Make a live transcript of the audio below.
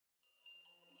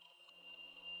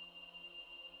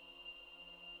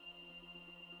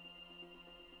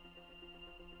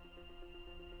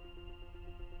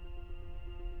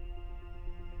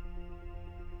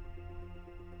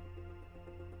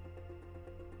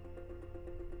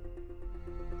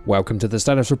Welcome to the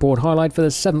status report highlight for the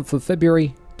 7th of February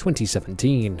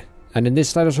 2017. And in this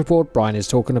status report, Brian is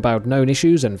talking about known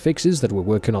issues and fixes that we're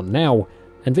working on now,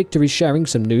 and Victor is sharing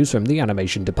some news from the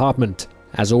animation department.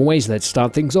 As always, let's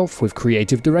start things off with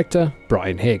Creative Director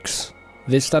Brian Hicks.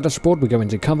 This status report we're going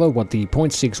to cover what the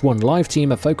 0.61 live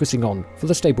team are focusing on for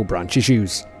the stable branch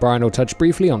issues. Brian will touch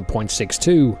briefly on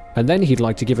 0.62, and then he'd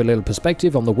like to give a little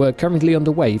perspective on the work currently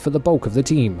underway for the bulk of the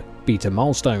team, beta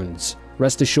milestones.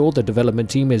 Rest assured the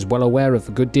development team is well aware of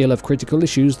a good deal of critical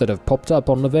issues that have popped up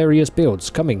on the various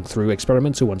builds coming through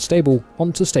experimental unstable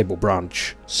onto stable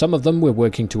branch. Some of them we're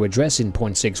working to address in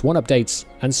 0.61 updates,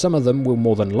 and some of them will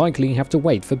more than likely have to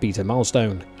wait for beta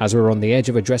milestone, as we're on the edge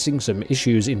of addressing some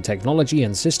issues in technology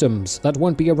and systems that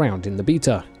won't be around in the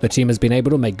beta. The team has been able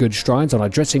to make good strides on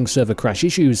addressing server crash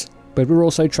issues, but we're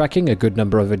also tracking a good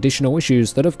number of additional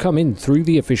issues that have come in through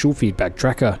the official feedback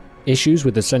tracker. Issues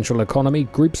with the central economy,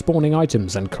 group spawning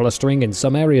items and clustering in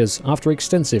some areas after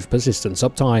extensive persistence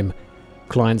uptime.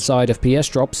 Client-side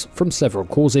FPS drops from several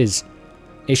causes.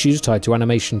 Issues tied to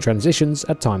animation transitions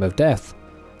at time of death.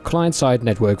 Client-side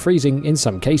network freezing in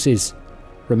some cases.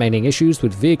 Remaining issues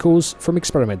with vehicles from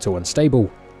experimental unstable.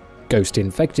 Ghost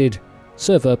infected.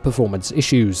 Server performance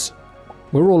issues.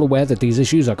 We're all aware that these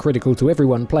issues are critical to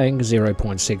everyone playing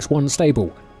 0.61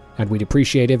 stable, and we'd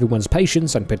appreciate everyone's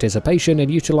patience and participation in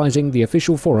utilizing the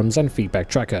official forums and feedback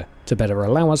tracker to better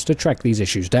allow us to track these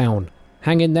issues down.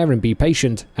 Hang in there and be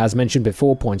patient. As mentioned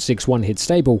before 0.61 hit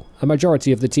stable, a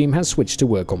majority of the team has switched to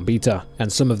work on beta,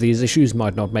 and some of these issues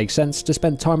might not make sense to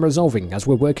spend time resolving as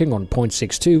we're working on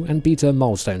 0.62 and beta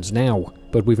milestones now.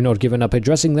 But we've not given up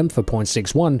addressing them for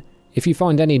 0.61. If you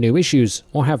find any new issues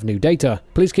or have new data,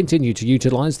 please continue to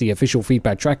utilize the official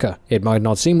feedback tracker. It might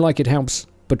not seem like it helps,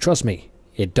 but trust me,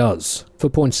 it does. For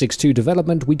 0.62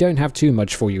 development, we don't have too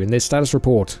much for you in this status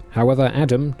report. However,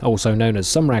 Adam, also known as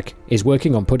Sumrak, is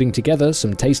working on putting together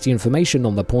some tasty information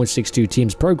on the 0.62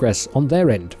 team's progress on their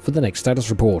end for the next status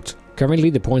report. Currently,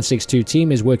 the 0.62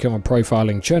 team is working on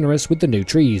profiling Chernarus with the new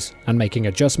trees, and making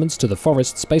adjustments to the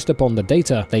forests based upon the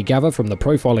data they gather from the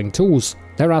profiling tools.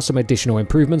 There are some additional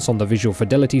improvements on the visual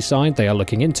fidelity side they are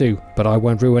looking into, but I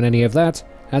won't ruin any of that,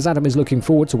 as Adam is looking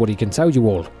forward to what he can tell you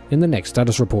all in the next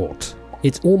status report.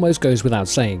 It almost goes without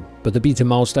saying, but the beta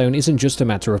milestone isn't just a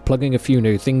matter of plugging a few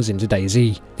new things into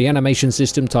DayZ. The animation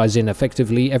system ties in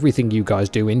effectively everything you guys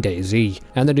do in DayZ,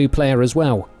 and the new player as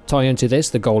well. Tie into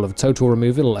this the goal of total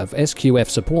removal of SQF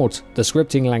support, the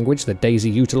scripting language that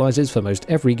DayZ utilizes for most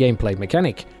every gameplay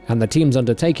mechanic, and the team's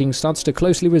undertaking starts to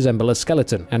closely resemble a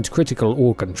skeleton and critical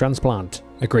organ transplant.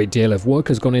 A great deal of work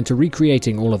has gone into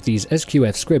recreating all of these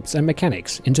SQF scripts and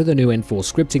mechanics into the new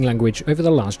enforced scripting language over the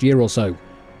last year or so.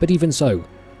 But even so,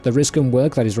 the risk and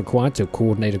work that is required to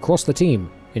coordinate across the team,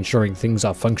 ensuring things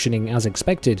are functioning as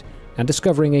expected, and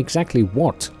discovering exactly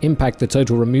what impact the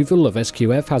total removal of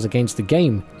SQF has against the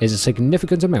game is a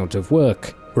significant amount of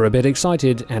work. We're a bit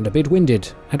excited and a bit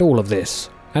winded at all of this,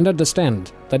 and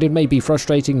understand that it may be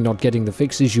frustrating not getting the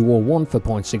fixes you all want for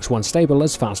 0.61 stable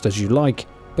as fast as you like,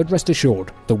 but rest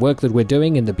assured, the work that we're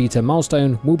doing in the beta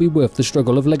milestone will be worth the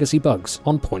struggle of legacy bugs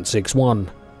on 0.61.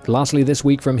 Lastly this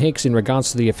week from Hicks in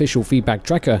regards to the official feedback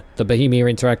tracker, the Bohemia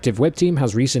interactive web team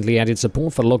has recently added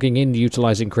support for logging in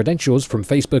utilizing credentials from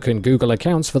Facebook and Google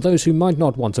accounts for those who might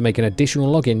not want to make an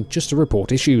additional login just to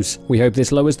report issues. We hope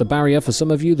this lowers the barrier for some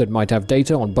of you that might have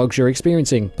data on bugs you're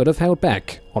experiencing but have held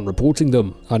back on reporting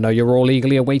them. I know you're all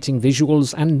eagerly awaiting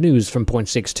visuals and news from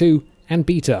 0.62 and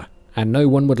beta, and no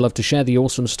one would love to share the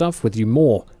awesome stuff with you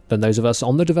more than those of us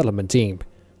on the development team.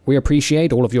 We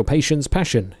appreciate all of your patience,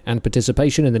 passion, and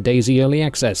participation in the DayZ Early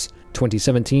Access.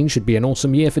 2017 should be an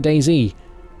awesome year for DayZ,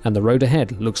 and the road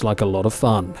ahead looks like a lot of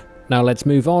fun. Now let's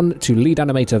move on to lead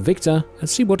animator Victor and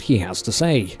see what he has to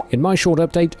say. In my short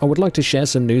update, I would like to share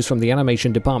some news from the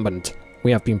animation department.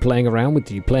 We have been playing around with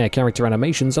the player character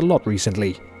animations a lot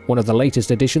recently. One of the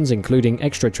latest additions including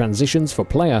extra transitions for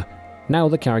player. Now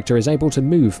the character is able to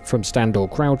move from stand or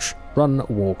crouch, run,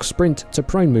 walk, sprint to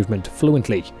prone movement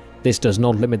fluently. This does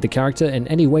not limit the character in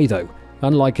any way though.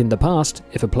 Unlike in the past,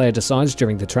 if a player decides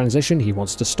during the transition he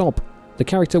wants to stop, the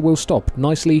character will stop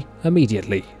nicely,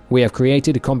 immediately. We have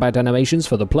created combat animations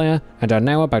for the player and are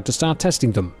now about to start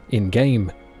testing them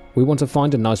in-game. We want to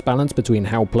find a nice balance between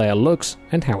how player looks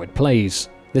and how it plays.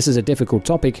 This is a difficult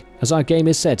topic as our game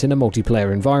is set in a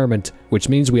multiplayer environment, which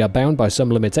means we are bound by some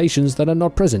limitations that are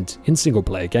not present in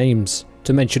single-player games.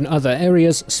 To mention other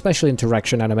areas, special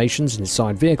interaction animations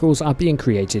inside vehicles are being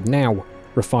created now.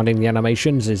 Refining the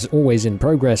animations is always in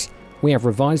progress. We have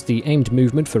revised the aimed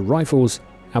movement for rifles,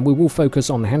 and we will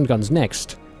focus on handguns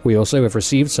next. We also have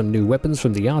received some new weapons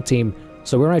from the art team,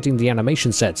 so we're adding the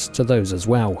animation sets to those as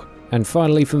well. And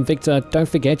finally from Victor, don't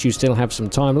forget you still have some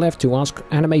time left to ask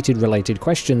animated related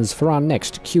questions for our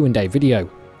next Q&A video.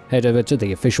 Head over to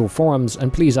the official forums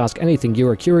and please ask anything you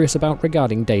are curious about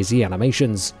regarding DayZ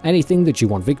animations, anything that you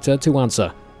want Victor to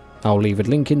answer. I'll leave a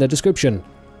link in the description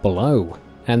below.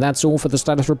 And that's all for the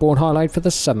status report highlight for the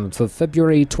 7th of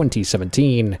February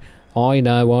 2017. I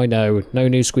know, no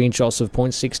new screenshots of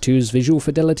 0.62's visual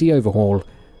fidelity overhaul.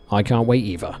 I can't wait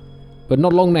either. But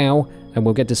not long now, and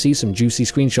we'll get to see some juicy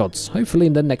screenshots, hopefully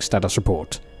in the next status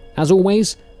report. As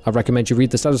always, I recommend you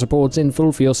read the status reports in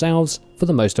full for yourselves for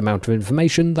the most amount of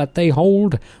information that they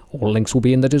hold. All links will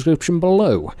be in the description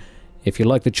below. If you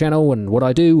like the channel and what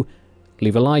I do,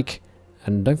 leave a like,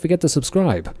 and don't forget to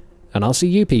subscribe. And I'll see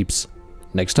you peeps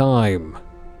next time.